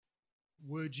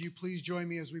Would you please join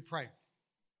me as we pray?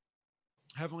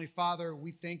 Heavenly Father,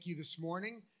 we thank you this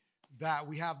morning that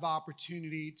we have the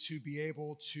opportunity to be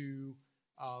able to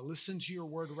listen to your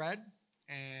word read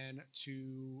and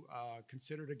to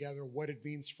consider together what it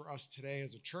means for us today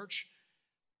as a church.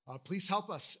 Please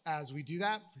help us as we do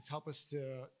that. Please help us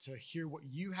to hear what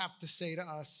you have to say to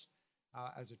us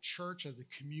as a church, as a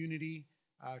community,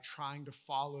 trying to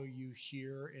follow you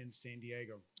here in San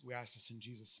Diego. We ask this in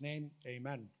Jesus' name.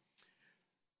 Amen.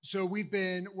 So we've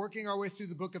been working our way through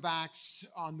the book of Acts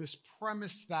on this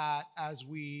premise that as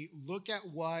we look at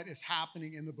what is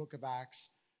happening in the book of Acts,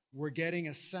 we're getting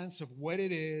a sense of what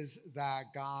it is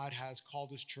that God has called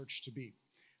his church to be.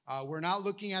 We're not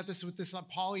looking at this with this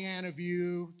Pollyanna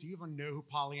view. Do you even know who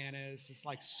Pollyanna is? It's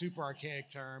like super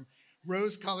archaic term.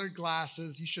 Rose-colored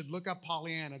glasses. You should look up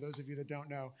Pollyanna, those of you that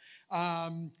don't know,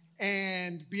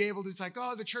 and be able to, it's like,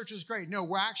 oh, the church is great. No,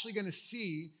 we're actually going to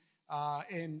see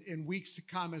in weeks to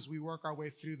come as we work our way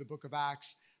through the book of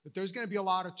Acts, that there's going to be a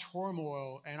lot of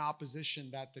turmoil and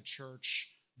opposition that the church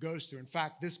goes through. In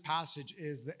fact, this passage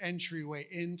is the entryway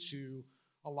into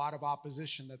a lot of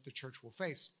opposition that the church will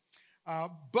face.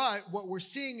 But what we're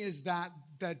seeing is that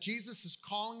Jesus is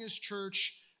calling his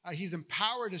church, he's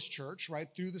empowered his church, right,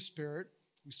 through the Spirit.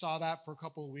 We saw that for a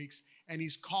couple of weeks, and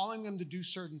he's calling them to do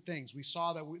certain things. We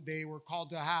saw that they were called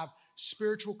to have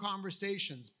spiritual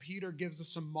conversations. Peter gives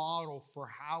us a model for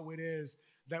how it is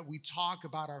that we talk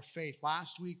about our faith.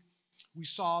 Last week, we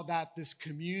saw that this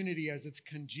community, as it's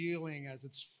congealing, as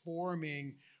it's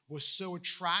forming, was so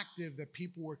attractive that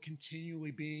people were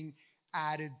continually being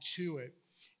added to it.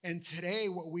 And today,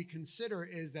 what we consider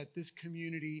is that this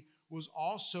community was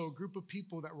also a group of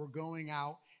people that were going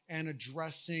out and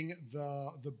addressing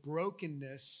the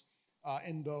brokenness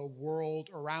in the world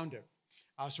around it.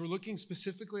 So we're looking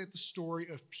specifically at the story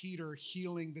of Peter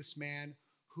healing this man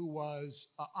who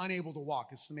was unable to walk.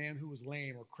 It's the man who was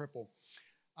lame or crippled.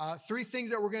 Three things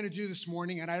that we're going to do this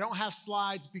morning, and I don't have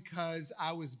slides because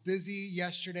I was busy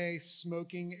yesterday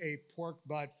smoking a pork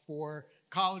butt for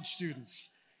college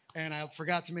students, and I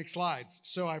forgot to make slides,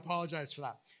 so I apologize for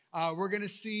that. We're going to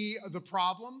see the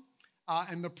problem,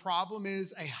 and the problem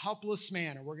is a helpless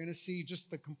man, and we're going to see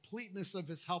just the completeness of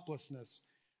his helplessness.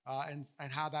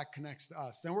 And how that connects to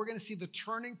us. Then we're going to see the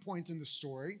turning point in the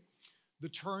story. The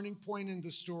turning point in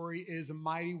the story is a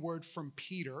mighty word from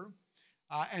Peter.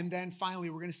 And then finally,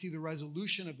 we're going to see the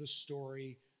resolution of the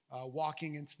story,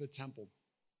 walking into the temple.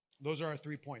 Those are our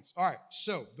 3 points. All right,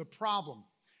 so the problem.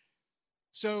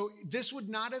 So this would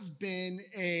not have been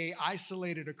an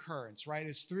isolated occurrence, right?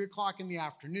 It's 3:00 in the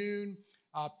afternoon.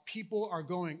 People are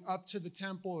going up to the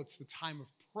temple. It's the time of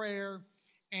prayer.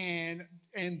 And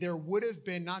there would have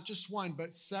been not just one,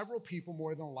 but several people,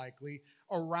 more than likely,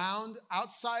 around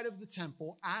outside of the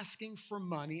temple asking for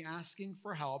money, asking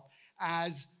for help,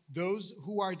 as those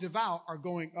who are devout are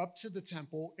going up to the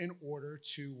temple in order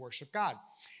to worship God.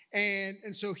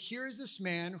 And so here's this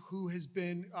man who has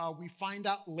been, we find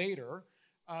out later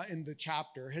in the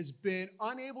chapter, has been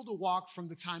unable to walk from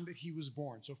the time that he was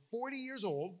born. So 40 years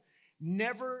old,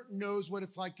 never knows what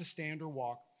it's like to stand or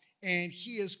walk. And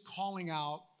he is calling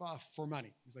out for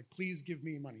money. He's like, please give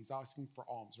me money. He's asking for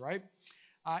alms, right?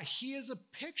 He is a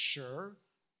picture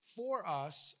for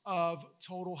us of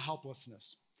total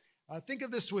helplessness. Think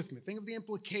of this with me. Think of the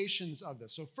implications of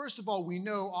this. So first of all, we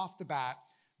know off the bat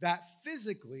that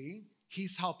physically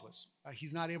he's helpless.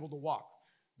 He's not able to walk.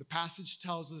 The passage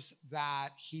tells us that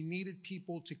he needed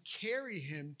people to carry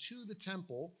him to the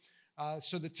temple.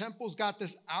 So the temple's got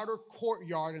this outer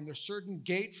courtyard, and there's certain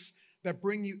gates that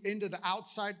bring you into the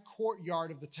outside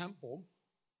courtyard of the temple.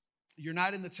 You're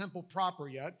not in the temple proper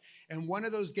yet. And one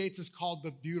of those gates is called the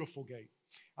Beautiful Gate.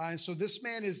 And so this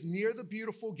man is near the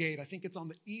Beautiful Gate. I think it's on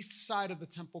the east side of the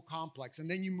temple complex. And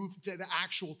then you move to the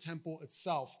actual temple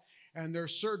itself. And there are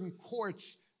certain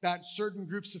courts that certain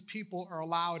groups of people are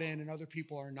allowed in and other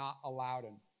people are not allowed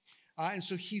in. And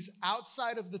so he's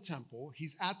outside of the temple.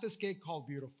 He's at this gate called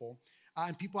Beautiful.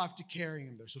 And people have to carry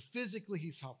him there. So physically,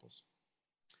 he's helpless.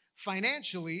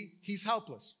 Financially, he's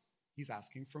helpless. He's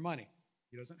asking for money.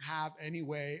 He doesn't have any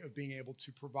way of being able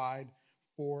to provide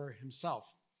for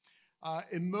himself.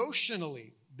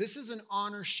 Emotionally, this is an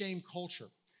honor-shame culture.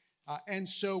 And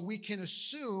so we can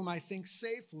assume, I think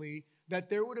safely,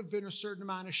 that there would have been a certain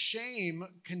amount of shame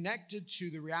connected to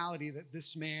the reality that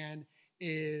this man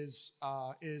is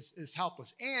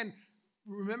helpless. And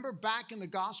remember back in the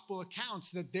gospel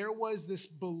accounts that there was this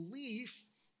belief,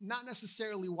 not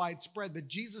necessarily widespread, that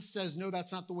Jesus says, no,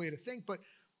 that's not the way to think, but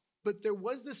there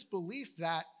was this belief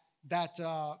that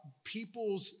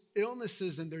people's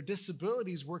illnesses and their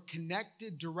disabilities were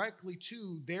connected directly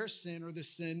to their sin or the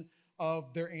sin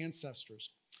of their ancestors.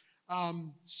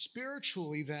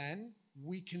 Spiritually, then,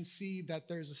 we can see that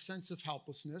there's a sense of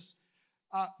helplessness.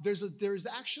 There's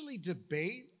actually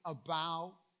debate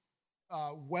about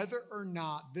whether or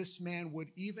not this man would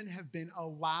even have been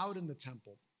allowed in the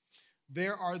temple.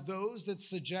 There are those that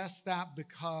suggest that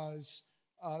because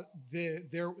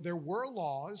there were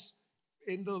laws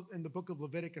in the book of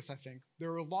Leviticus, I think,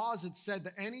 there were laws that said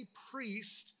that any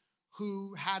priest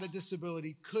who had a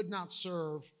disability could not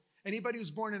serve. Anybody who was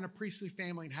born in a priestly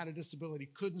family and had a disability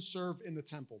couldn't serve in the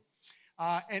temple.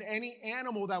 And any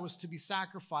animal that was to be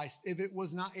sacrificed, if it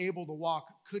was not able to walk,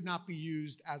 could not be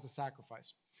used as a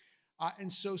sacrifice.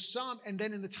 And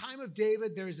then in the time of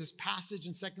David, there's this passage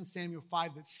in 2 Samuel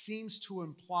 5 that seems to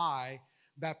imply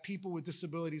that people with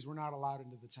disabilities were not allowed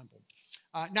into the temple.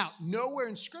 Now, nowhere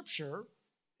in Scripture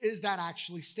is that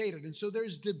actually stated. And so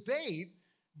there's debate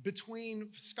between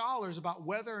scholars about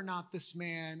whether or not this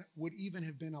man would even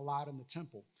have been allowed in the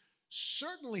temple.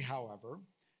 Certainly, however,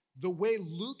 the way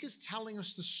Luke is telling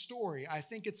us the story, I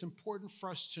think it's important for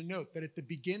us to note that at the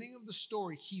beginning of the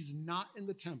story, he's not in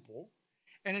the temple.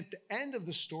 And at the end of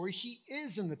the story, he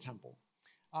is in the temple.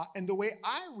 And the way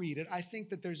I read it, I think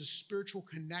that there's a spiritual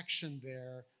connection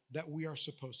there that we are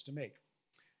supposed to make.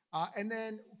 And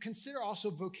then consider also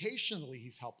vocationally,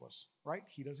 he's helpless, right?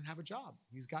 He doesn't have a job.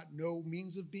 He's got no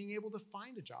means of being able to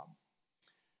find a job.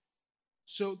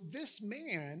 So this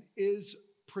man is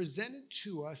presented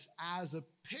to us as a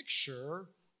picture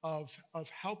of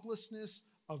helplessness,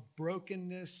 of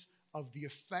brokenness, of the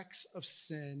effects of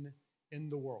sin in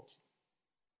the world.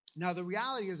 Now, the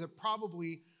reality is that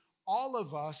probably all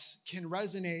of us can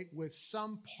resonate with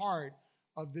some part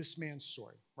of this man's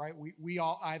story, right? We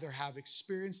all either have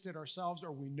experienced it ourselves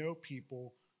or we know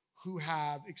people who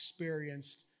have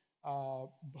experienced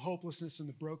hopelessness and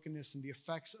the brokenness and the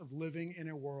effects of living in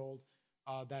a world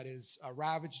that is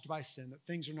ravaged by sin, that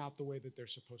things are not the way that they're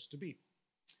supposed to be.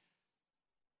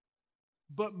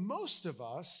 But most of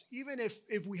us, even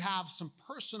if we have some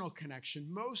personal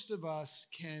connection, most of us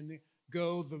can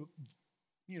go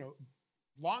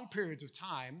long periods of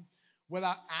time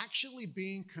without actually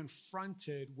being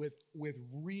confronted with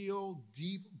real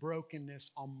deep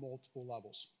brokenness on multiple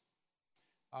levels.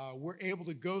 We're able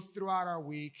to go throughout our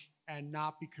week and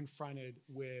not be confronted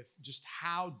with just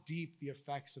how deep the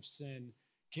effects of sin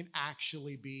can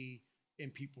actually be in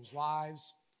people's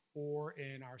lives or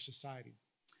in our society.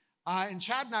 And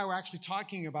Chad and I were actually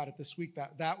talking about it this week,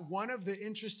 that one of the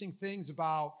interesting things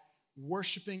about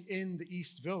worshiping in the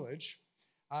East Village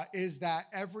is that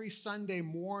every Sunday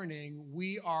morning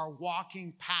we are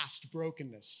walking past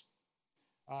brokenness.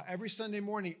 Every Sunday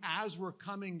morning as we're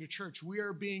coming to church, we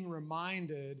are being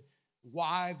reminded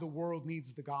why the world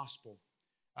needs the gospel.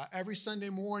 Every Sunday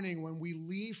morning when we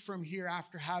leave from here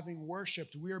after having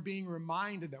worshiped, we are being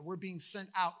reminded that we're being sent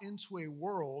out into a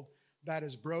world that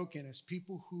is broken as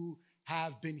people who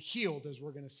have been healed, as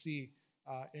we're going to see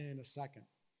in a second.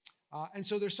 And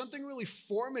so there's something really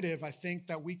formative, I think,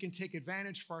 that we can take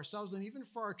advantage for ourselves and even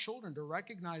for our children to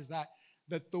recognize that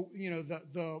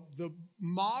the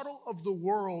model of the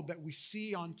world that we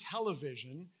see on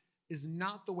television is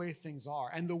not the way things are.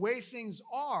 And the way things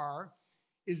are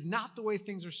is not the way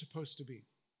things are supposed to be.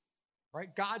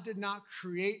 Right? God did not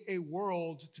create a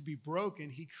world to be broken.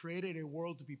 He created a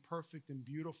world to be perfect and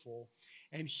beautiful.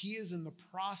 And he is in the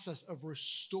process of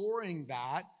restoring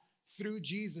that through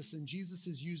Jesus. And Jesus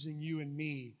is using you and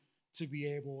me to be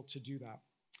able to do that.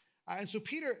 And so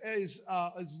Peter is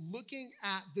looking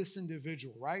at this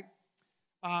individual, right?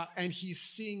 And he's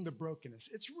seeing the brokenness.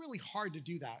 It's really hard to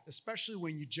do that, especially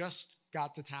when you just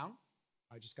got to town.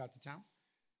 I just got to town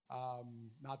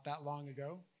not that long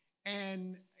ago.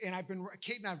 And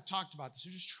Kate and I have talked about this.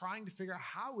 We're just trying to figure out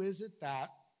how is it that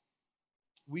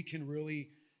we can really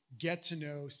get to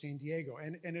know San Diego.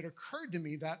 And it occurred to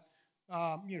me that,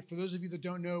 for those of you that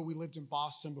don't know, we lived in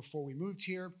Boston before we moved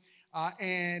here.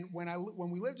 And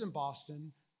when we lived in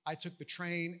Boston, I took the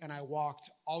train and I walked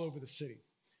all over the city.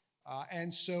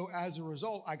 And so as a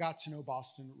result, I got to know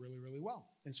Boston really, really well.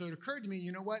 And so it occurred to me,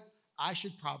 you know what? I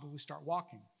should probably start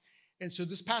walking. And so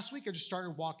this past week, I just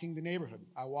started walking the neighborhood.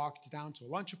 I walked down to a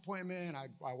lunch appointment.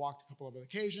 I walked a couple of other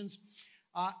occasions.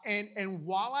 And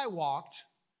while I walked,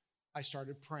 I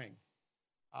started praying.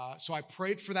 So I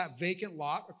prayed for that vacant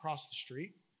lot across the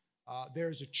street.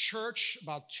 There's a church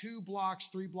about 3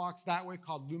 blocks that way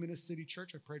called Luminous City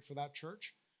Church. I prayed for that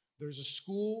church. There's a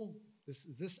school.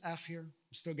 Is this F here?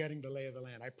 I'm still getting the lay of the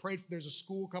land. There's a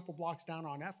school a couple blocks down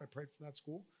on F. I prayed for that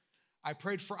school. I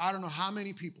prayed for I don't know how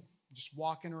many people. Just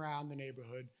walking around the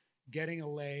neighborhood, getting a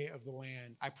lay of the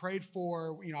land. I prayed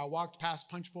for, I walked past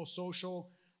Punch Bowl Social.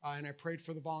 and I prayed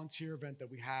for the volunteer event that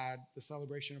we had, the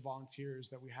celebration of volunteers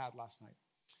that we had last night.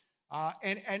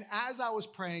 And as I was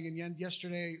praying, and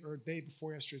yesterday or day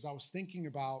before yesterday, as I was thinking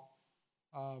about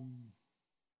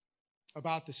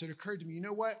this, it occurred to me, you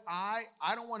know what? I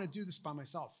don't want to do this by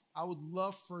myself. I would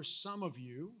love for some of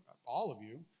you, all of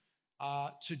you,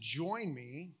 to join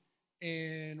me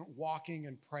in walking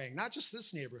and praying. Not just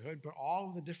this neighborhood, but all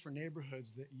of the different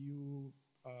neighborhoods that you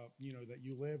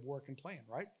live, work, and play in,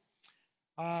 right?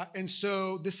 And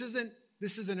so this is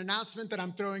an announcement that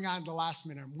I'm throwing on at the last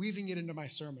minute. I'm weaving it into my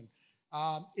sermon.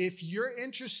 If you're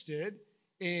interested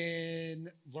in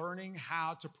learning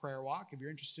how to prayer walk, if you're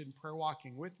interested in prayer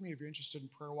walking with me, if you're interested in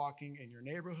prayer walking in your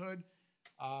neighborhood,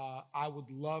 I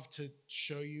would love to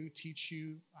teach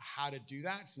you how to do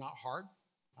that. It's not hard,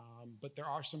 but there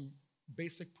are some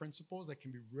basic principles that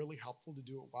can be really helpful to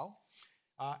do it well.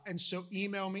 And so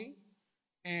email me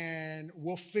and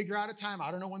we'll figure out a time.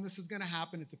 I don't know when this is going to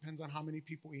happen. It depends on how many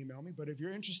people email me. But if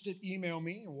you're interested, email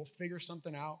me and we'll figure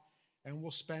something out. And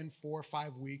we'll spend 4 or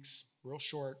 5 weeks, real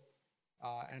short,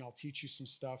 and I'll teach you some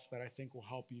stuff that I think will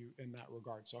help you in that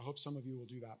regard. So I hope some of you will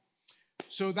do that.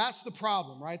 So that's the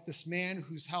problem, right? This man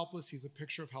who's helpless, he's a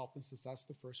picture of helplessness. That's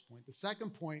the first point. The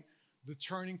second point, the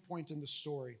turning point in the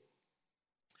story.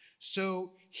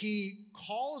 So he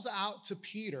calls out to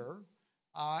Peter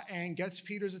and gets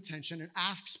Peter's attention and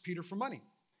asks Peter for money.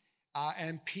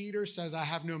 And Peter says, I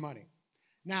have no money.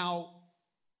 Now,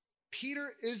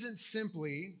 Peter isn't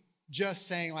simply just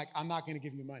saying, like, I'm not going to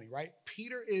give you money, right?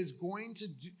 Peter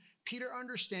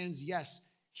understands, yes,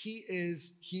 he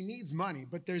needs money,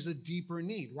 but there's a deeper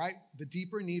need, right? The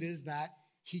deeper need is that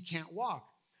he can't walk.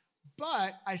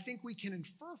 But I think we can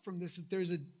infer from this that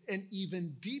there's an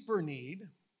even deeper need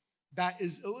that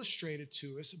is illustrated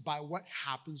to us by what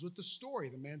happens with the story.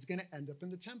 The man's going to end up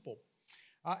in the temple.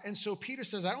 And so Peter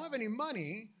says, I don't have any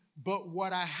money, but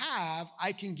what I have,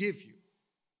 I can give you.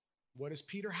 What does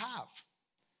Peter have?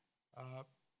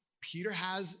 Peter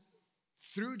has,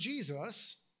 through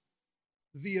Jesus,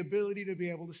 the ability to be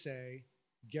able to say,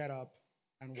 get up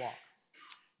and walk.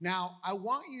 Now, I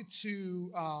want you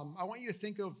to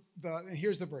think of and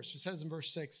here's the verse. It says in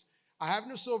verse 6, I have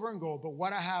no silver and gold, but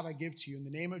what I have I give to you. In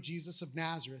the name of Jesus of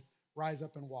Nazareth, rise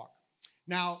up and walk.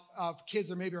 Now, kids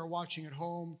that maybe are watching at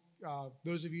home,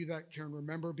 those of you that can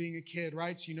remember being a kid,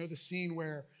 right? So you know the scene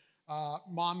where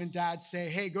mom and dad say,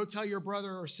 hey, go tell your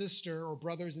brother or sister or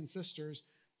brothers and sisters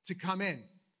to come in.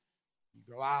 You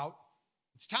go out.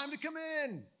 It's time to come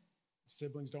in.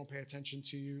 Siblings don't pay attention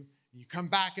to you. You come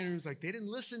back and it's like, they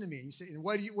didn't listen to me. You say,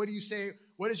 what do you say?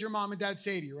 What does your mom and dad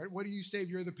say to you, right? What do you say if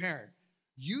you're the parent?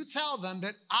 You tell them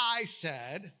that I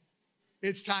said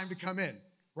it's time to come in,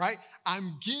 right?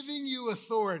 I'm giving you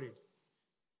authority.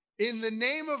 In the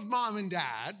name of mom and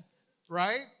dad,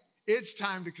 right? It's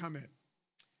time to come in.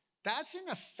 That's in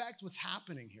effect what's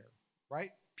happening here, right?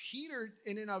 Peter,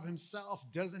 in and of himself,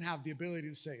 doesn't have the ability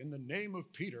to say, in the name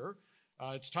of Peter,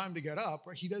 it's time to get up.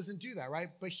 He doesn't do that, right?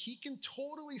 But he can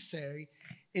totally say,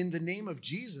 in the name of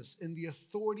Jesus, in the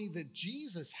authority that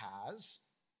Jesus has,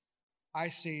 I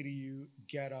say to you,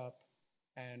 get up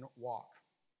and walk.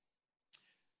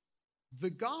 The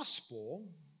gospel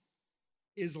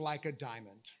is like a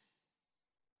diamond.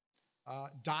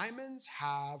 Diamonds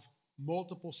have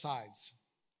multiple sides.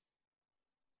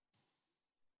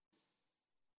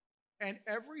 And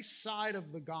every side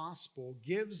of the gospel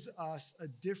gives us a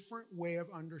different way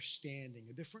of understanding,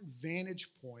 a different vantage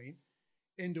point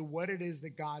into what it is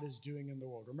that God is doing in the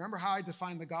world. Remember how I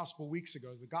defined the gospel weeks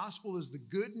ago? The gospel is the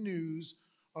good news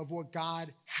of what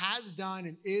God has done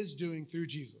and is doing through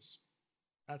Jesus.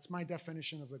 That's my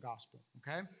definition of the gospel,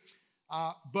 okay?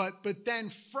 But then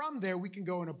from there, we can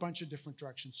go in a bunch of different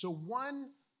directions. So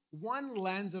one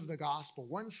lens of the gospel,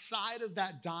 one side of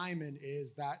that diamond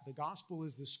is that the gospel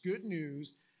is this good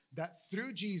news that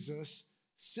through Jesus,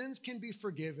 sins can be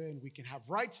forgiven. We can have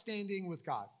right standing with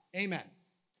God. Amen.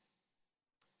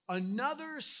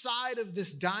 Another side of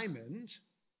this diamond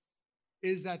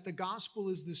is that the gospel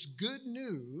is this good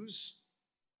news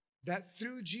that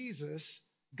through Jesus,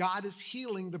 God is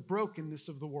healing the brokenness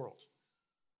of the world.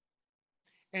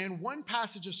 And one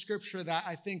passage of scripture that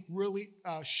I think really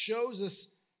shows us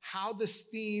how this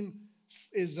theme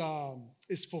is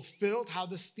fulfilled, how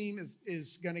this theme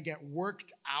is going to get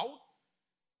worked out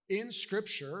in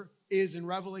Scripture is in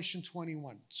Revelation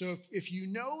 21. So if you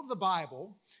know the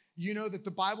Bible, you know that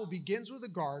the Bible begins with a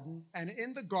garden, and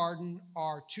in the garden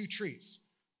are 2 trees,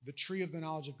 the tree of the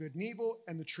knowledge of good and evil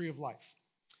and the tree of life.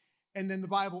 And then the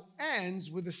Bible ends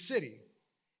with a city,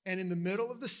 and in the middle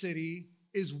of the city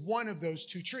is one of those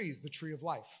 2 trees, the tree of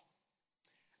life.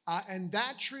 And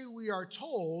that tree, we are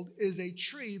told, is a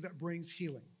tree that brings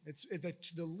healing.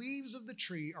 The leaves of the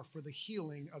tree are for the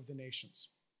healing of the nations.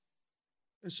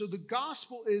 And so the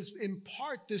gospel is in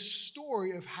part this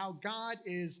story of how God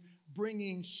is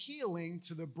bringing healing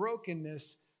to the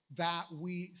brokenness that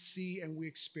we see and we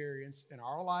experience in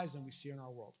our lives and we see in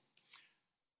our world.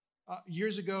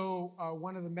 Years ago,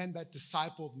 one of the men that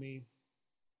discipled me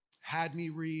had me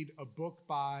read a book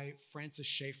by Francis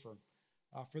Schaeffer.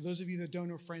 For those of you that don't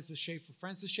know Francis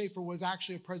Schaeffer was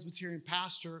actually a Presbyterian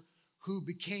pastor who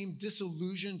became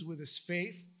disillusioned with his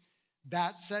faith.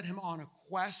 That set him on a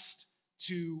quest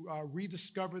to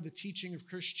rediscover the teaching of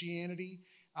Christianity.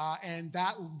 And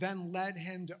that then led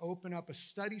him to open up a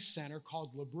study center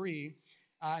called L'Abri.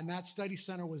 And that study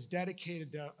center was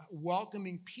dedicated to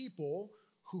welcoming people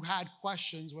who had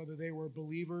questions, whether they were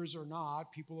believers or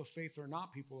not, people of faith or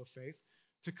not people of faith,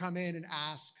 to come in and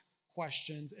ask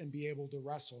questions and be able to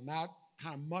wrestle. And that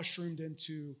kind of mushroomed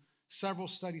into several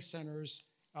study centers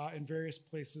in various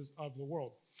places of the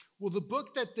world. Well, the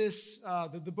book that the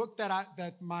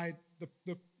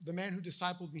man who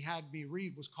discipled me had me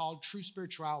read was called True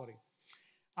Spirituality.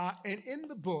 And in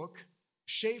the book,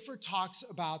 Schaeffer talks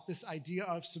about this idea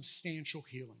of substantial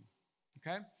healing,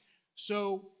 okay?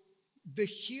 So the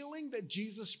healing that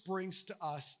Jesus brings to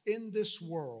us in this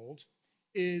world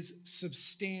is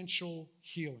substantial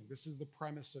healing. This is the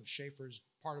premise of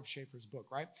part of Schaeffer's book,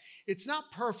 right? It's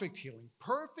not perfect healing.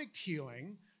 Perfect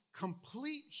healing,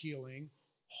 complete healing,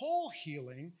 whole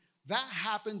healing, that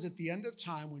happens at the end of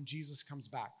time when Jesus comes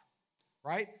back,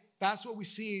 right? That's what we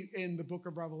see in the book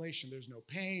of Revelation. There's no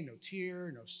pain, no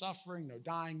tear, no suffering, no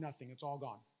dying, nothing. It's all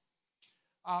gone.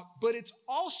 But it's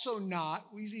also not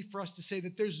easy for us to say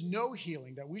that there's no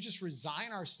healing, that we just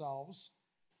resign ourselves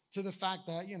to the fact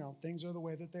that, things are the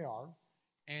way that they are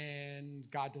and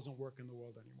God doesn't work in the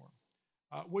world anymore.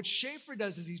 What Schaeffer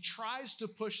does is he tries to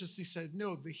push us. He said,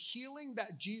 no, the healing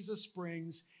that Jesus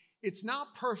brings, it's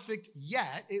not perfect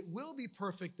yet. It will be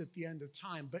perfect at the end of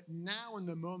time. But now in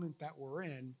the moment that we're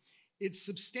in, it's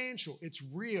substantial. It's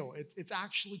real. It's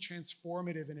actually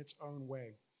transformative in its own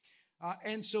way.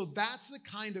 And so that's the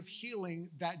kind of healing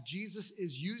that Jesus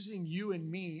is using you and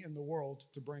me in the world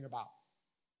to bring about.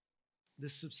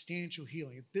 This substantial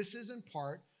healing. This is in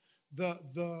part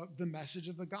the message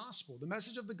of the gospel. The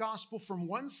message of the gospel from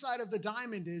one side of the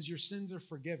diamond is your sins are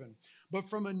forgiven. But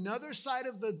from another side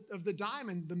of the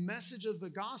diamond, the message of the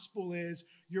gospel is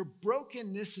your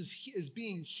brokenness is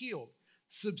being healed.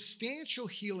 Substantial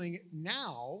healing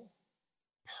now,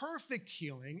 perfect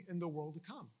healing in the world to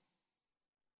come.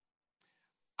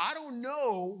 I don't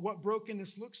know what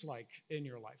brokenness looks like in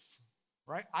your life,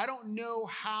 right? I don't know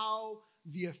how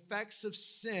the effects of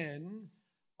sin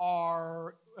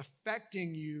are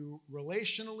affecting you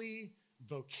relationally,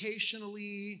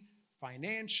 vocationally,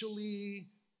 financially,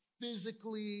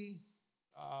 physically,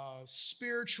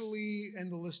 spiritually,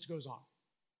 and the list goes on.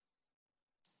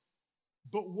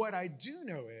 But what I do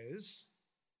know is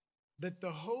that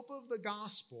the hope of the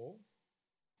gospel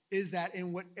is that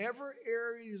in whatever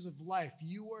areas of life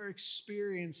you are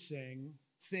experiencing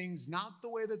things not the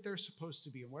way that they're supposed to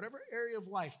be, in whatever area of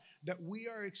life that we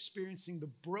are experiencing the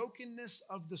brokenness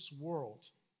of this world,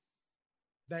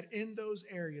 that in those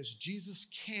areas, Jesus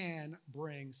can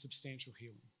bring substantial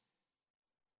healing.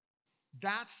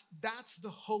 That's the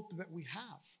hope that we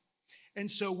have. And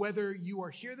so whether you are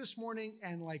here this morning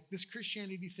and like this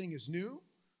Christianity thing is new,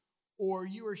 or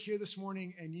you are here this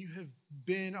morning and you have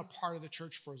been a part of the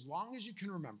church for as long as you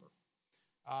can remember,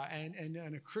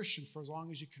 and a Christian for as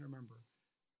long as you can remember,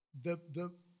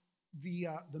 the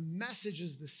message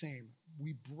is the same.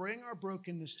 We bring our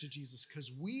brokenness to Jesus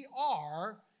because we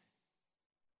are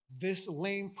this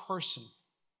lame person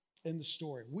in the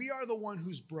story. We are the one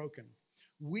who's broken.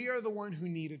 We are the one who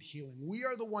needed healing. We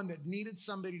are the one that needed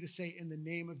somebody to say in the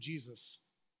name of Jesus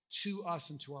to us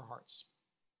and to our hearts.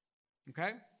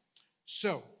 Okay?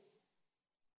 So,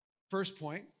 first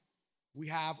point, we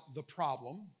have the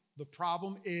problem. The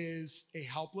problem is a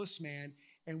helpless man,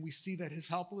 and we see that his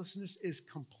helplessness is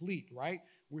complete, right?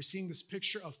 We're seeing this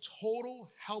picture of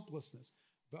total helplessness,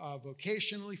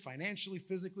 vocationally, financially,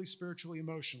 physically, spiritually,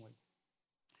 emotionally.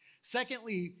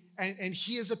 Secondly, and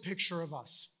he is a picture of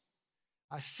us.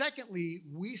 Secondly,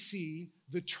 we see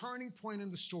the turning point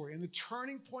in the story. And the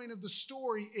turning point of the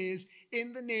story is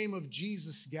in the name of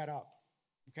Jesus, get up.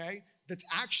 Okay? That's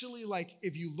actually like,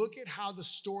 if you look at how the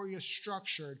story is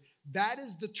structured, that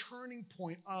is the turning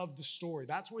point of the story.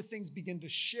 That's where things begin to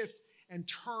shift and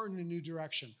turn in a new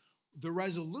direction. The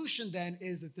resolution then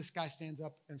is that this guy stands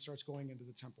up and starts going into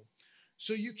the temple.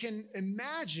 So you can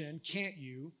imagine, can't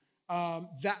you,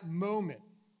 that moment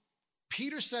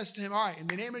Peter says to him, all right, in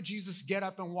the name of Jesus, get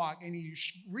up and walk. And he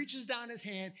reaches down his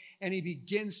hand and he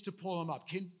begins to pull him up.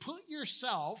 Can put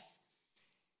yourself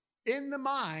in the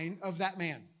mind of that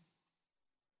man.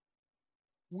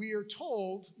 We are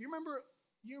told, you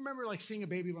remember like seeing a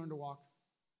baby learn to walk,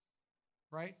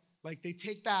 right? Like they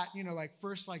take that, like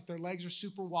first like their legs are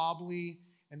super wobbly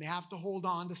and they have to hold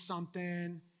on to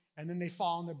something and then they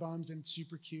fall on their bums and it's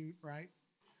super cute, right?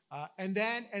 And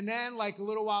then like a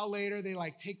little while later, they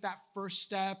like take that first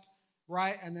step,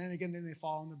 right? And then again, then they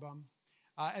fall on the bum.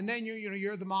 And then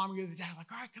you're the mom, or you're the dad,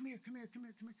 like, all right, come here.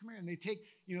 And they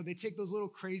take those little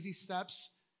crazy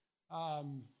steps.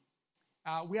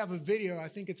 We have a video, I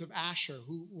think it's of Asher,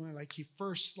 who when like he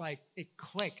first like it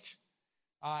clicked,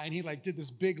 and he like did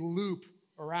this big loop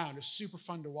around. It's super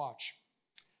fun to watch.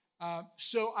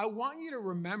 So I want you to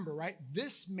remember, right?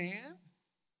 This man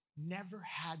never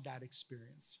had that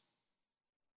experience.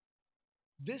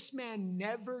 This man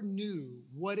never knew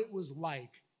what it was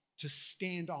like to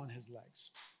stand on his legs.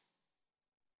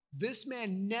 This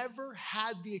man never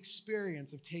had the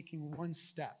experience of taking one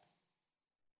step.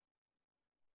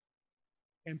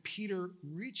 And Peter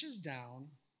reaches down,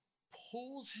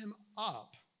 pulls him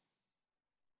up,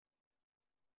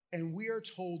 and we are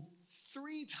told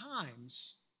 3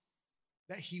 times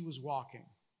that he was walking.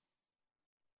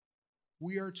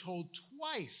 We are told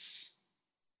twice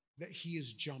that he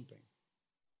is jumping.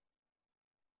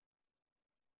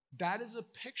 That is a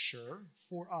picture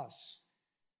for us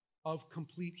of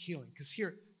complete healing. Because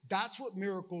here, that's what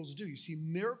miracles do. You see,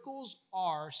 miracles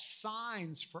are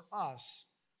signs for us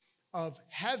of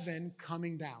heaven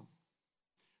coming down.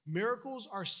 Miracles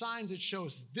are signs that show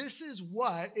us this is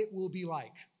what it will be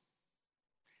like.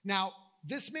 Now,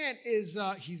 this man is,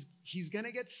 he's going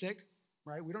to get sick,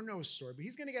 right? We don't know his story, but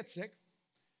he's going to get sick.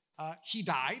 He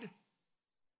died.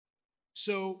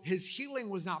 So his healing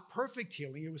was not perfect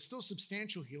healing. It was still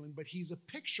substantial healing, but he's a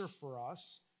picture for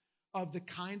us of the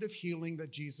kind of healing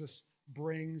that Jesus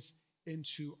brings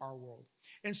into our world.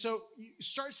 And so you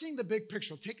start seeing the big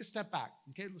picture. Take a step back.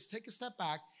 Okay, let's take a step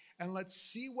back and let's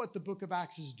see what the book of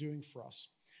Acts is doing for us.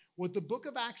 What the book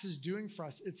of Acts is doing for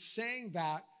us, it's saying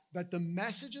that the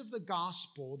message of the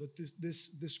gospel, that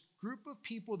this group of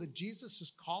people that Jesus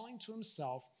is calling to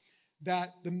himself,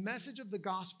 that the message of the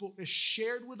gospel is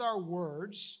shared with our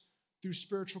words through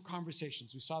spiritual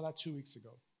conversations. We saw that 2 weeks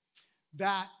ago.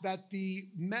 That the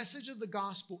message of the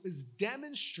gospel is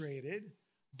demonstrated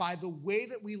by the way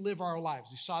that we live our lives.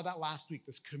 We saw that last week,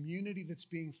 this community that's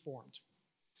being formed.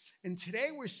 And today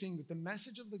we're seeing that the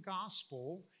message of the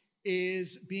gospel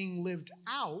is being lived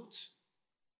out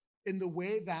in the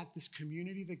way that this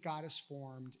community that God has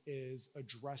formed is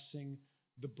addressing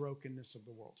the brokenness of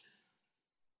the world.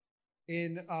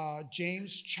 In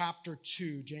James chapter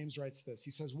 2, James writes this.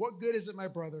 He says, "What good is it, my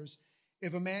brothers,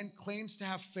 if a man claims to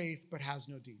have faith but has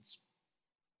no deeds?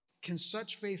 Can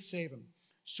such faith save him?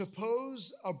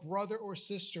 Suppose a brother or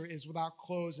sister is without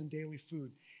clothes and daily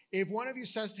food. If one of you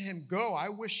says to him, 'Go, I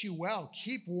wish you well,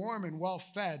 keep warm and well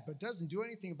fed,' but doesn't do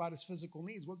anything about his physical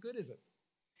needs, what good is it?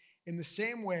 In the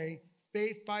same way,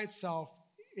 faith by itself,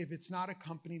 if it's not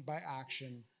accompanied by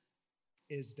action,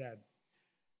 is dead."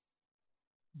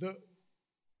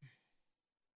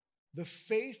 The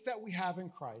faith that we have in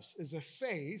Christ is a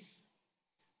faith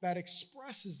that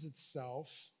expresses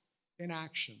itself in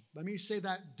action. Let me say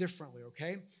that differently,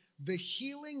 okay? The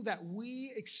healing that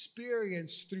we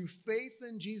experience through faith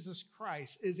in Jesus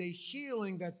Christ is a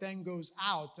healing that then goes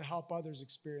out to help others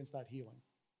experience that healing.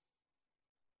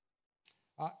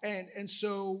 And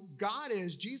so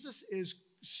Jesus is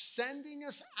sending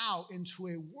us out into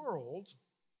a world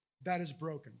that is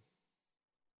broken.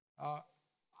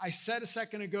 I said a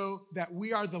second ago that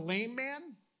we are the lame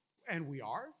man, and we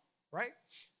are, right?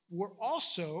 We're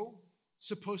also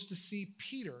supposed to see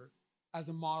Peter as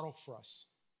a model for us.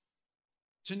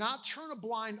 To not turn a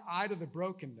blind eye to the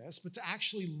brokenness, but to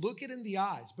actually look it in the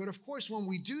eyes. But of course, when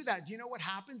we do that, do you know what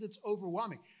happens? It's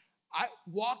overwhelming.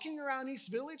 Walking around East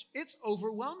Village, it's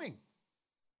overwhelming.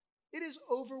 It is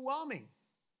overwhelming.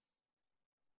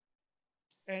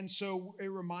 And so it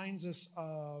reminds us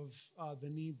of the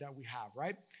need that we have,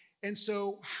 right? And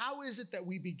so how is it that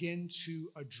we begin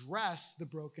to address the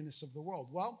brokenness of the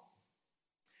world? Well,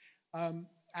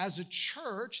 as a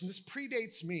church, and this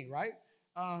predates me, right?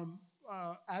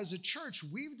 As a church,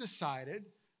 we've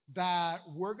decided that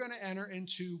we're going to enter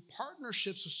into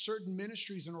partnerships with certain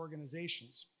ministries and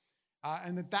organizations.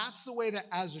 And that's the way that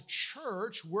as a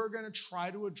church, we're going to try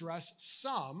to address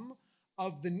some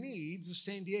of the needs of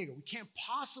San Diego. We can't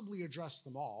possibly address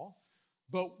them all,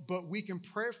 but we can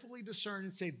prayerfully discern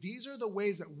and say, these are the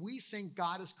ways that we think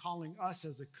God is calling us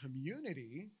as a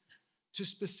community to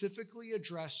specifically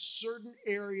address certain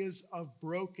areas of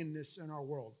brokenness in our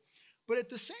world. But at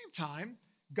the same time,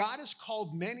 God has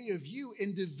called many of you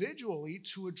individually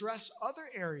to address other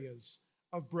areas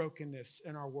of brokenness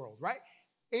in our world, right?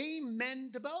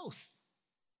 Amen to both.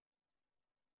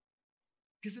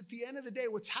 Because at the end of the day,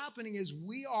 what's happening is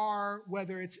we are,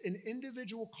 whether it's an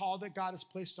individual call that God has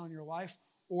placed on your life,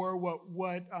 or what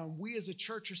we as a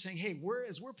church are saying, hey,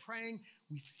 as we're praying,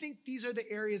 we think these are the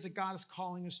areas that God is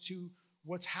calling us to.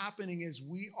 What's happening is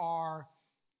we are,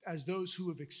 as those who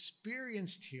have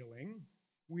experienced healing,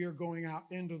 we are going out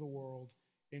into the world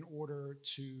in order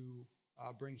to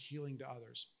bring healing to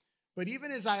others. But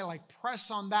even as I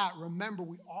press on that, remember,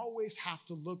 we always have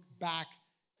to look back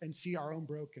and see our own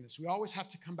brokenness. We always have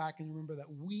to come back and remember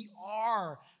that we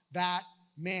are that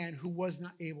man who was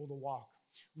not able to walk.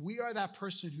 We are that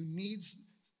person who needs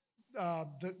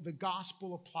the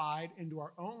gospel applied into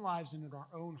our own lives and in our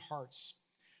own hearts.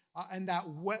 And that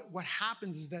what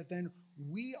happens is that then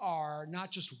we are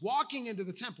not just walking into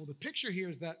the temple. The picture here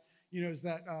is that,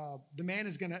 the man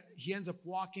he ends up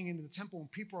walking into the temple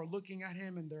and people are looking at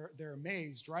him and they're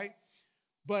amazed, right?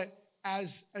 But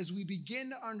as we begin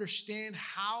to understand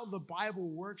how the Bible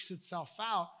works itself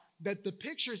out, that the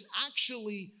picture is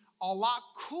actually a lot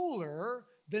cooler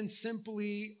than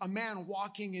simply a man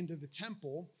walking into the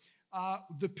temple.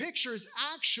 The picture is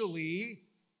actually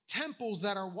temples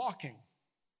that are walking.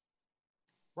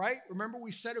 Right? Remember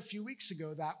we said a few weeks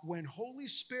ago that when Holy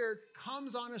Spirit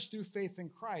comes on us through faith in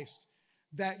Christ,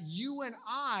 that you and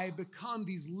I become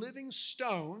these living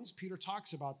stones. Peter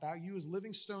talks about that. You as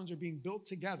living stones are being built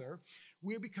together.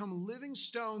 We become living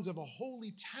stones of a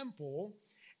holy temple,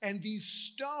 and these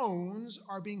stones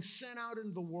are being sent out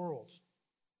into the world.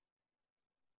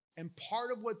 And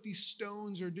part of what these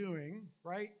stones are doing,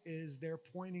 right, is they're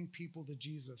pointing people to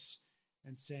Jesus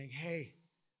and saying, hey,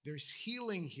 there's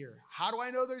healing here. How do I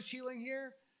know there's healing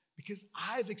here? Because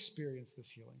I've experienced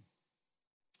this healing.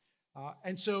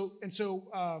 And so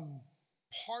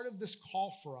part of this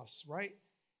call for us, right,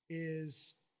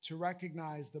 is to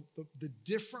recognize the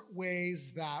different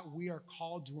ways that we are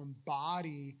called to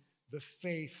embody the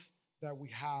faith that we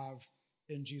have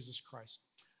in Jesus Christ.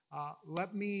 I'm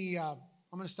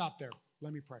going to stop there.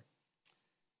 Let me pray.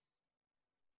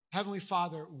 Heavenly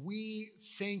Father, we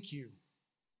thank you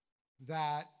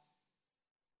that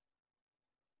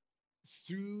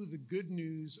through the good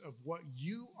news of what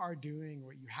you are doing,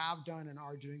 what you have done and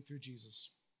are doing through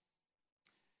Jesus,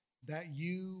 that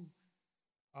you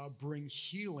bring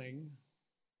healing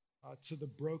to the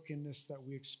brokenness that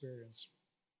we experience.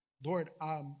 Lord,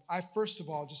 I first of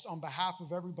all, just on behalf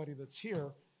of everybody that's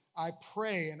here, I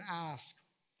pray and ask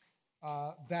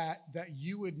that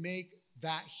you would make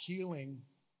that healing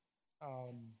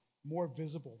more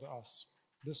visible to us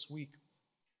this week.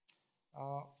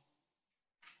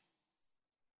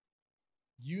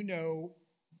 You know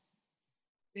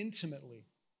intimately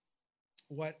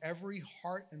what every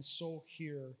heart and soul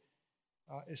here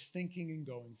is thinking and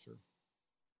going through.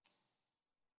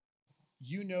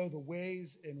 You know the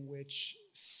ways in which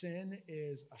sin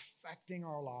is affecting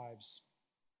our lives.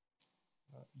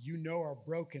 You know our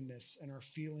brokenness and our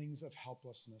feelings of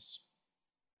helplessness.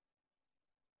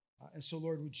 And so,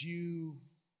 Lord, would you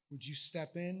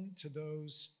step into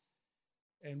those,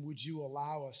 and would you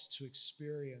allow us to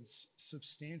experience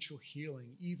substantial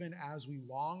healing, even as we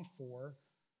long for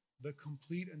the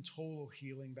complete and total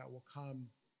healing that will come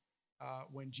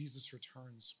when Jesus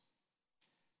returns.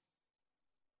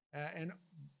 And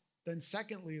then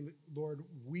secondly, Lord,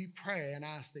 we pray and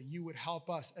ask that you would help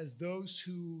us as those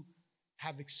who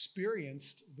have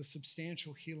experienced the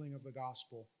substantial healing of the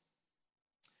gospel,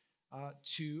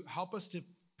 to help us to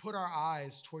put our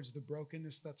eyes towards the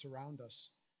brokenness that's around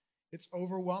us. It's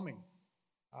overwhelming.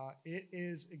 It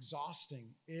is exhausting.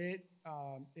 It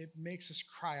makes us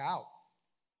cry out.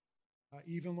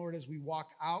 Even, Lord, as we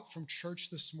walk out from church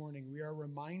this morning, we are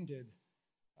reminded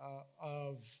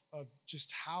of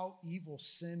just how evil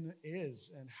sin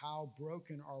is and how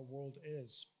broken our world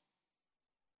is.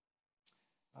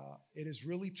 It is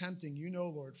really tempting,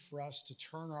 Lord, for us to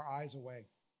turn our eyes away.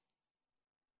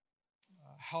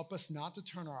 Help us not to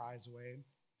turn our eyes away.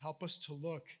 Help us to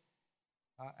look,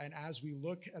 and as we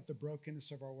look at the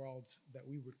brokenness of our world, that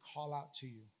we would call out to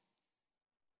you.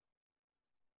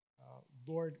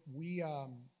 Lord, we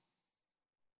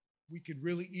could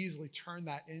really easily turn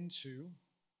that into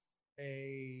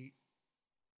a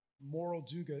moral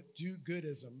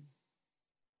do-goodism, and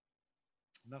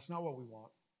that's not what we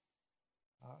want.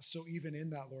 So even in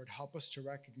that, Lord, help us to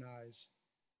recognize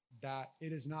that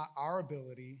it is not our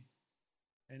ability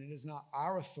and it is not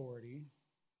our authority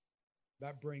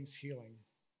that brings healing,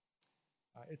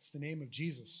 It's the name of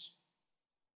Jesus.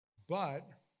 But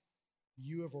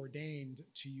you have ordained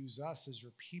to use us as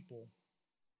your people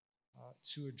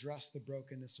to address the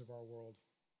brokenness of our world.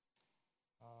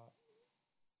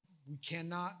 We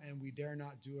cannot and we dare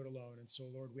not do it alone. And so,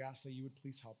 Lord, we ask that you would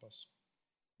please help us.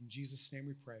 In Jesus' name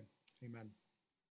we pray. Amen.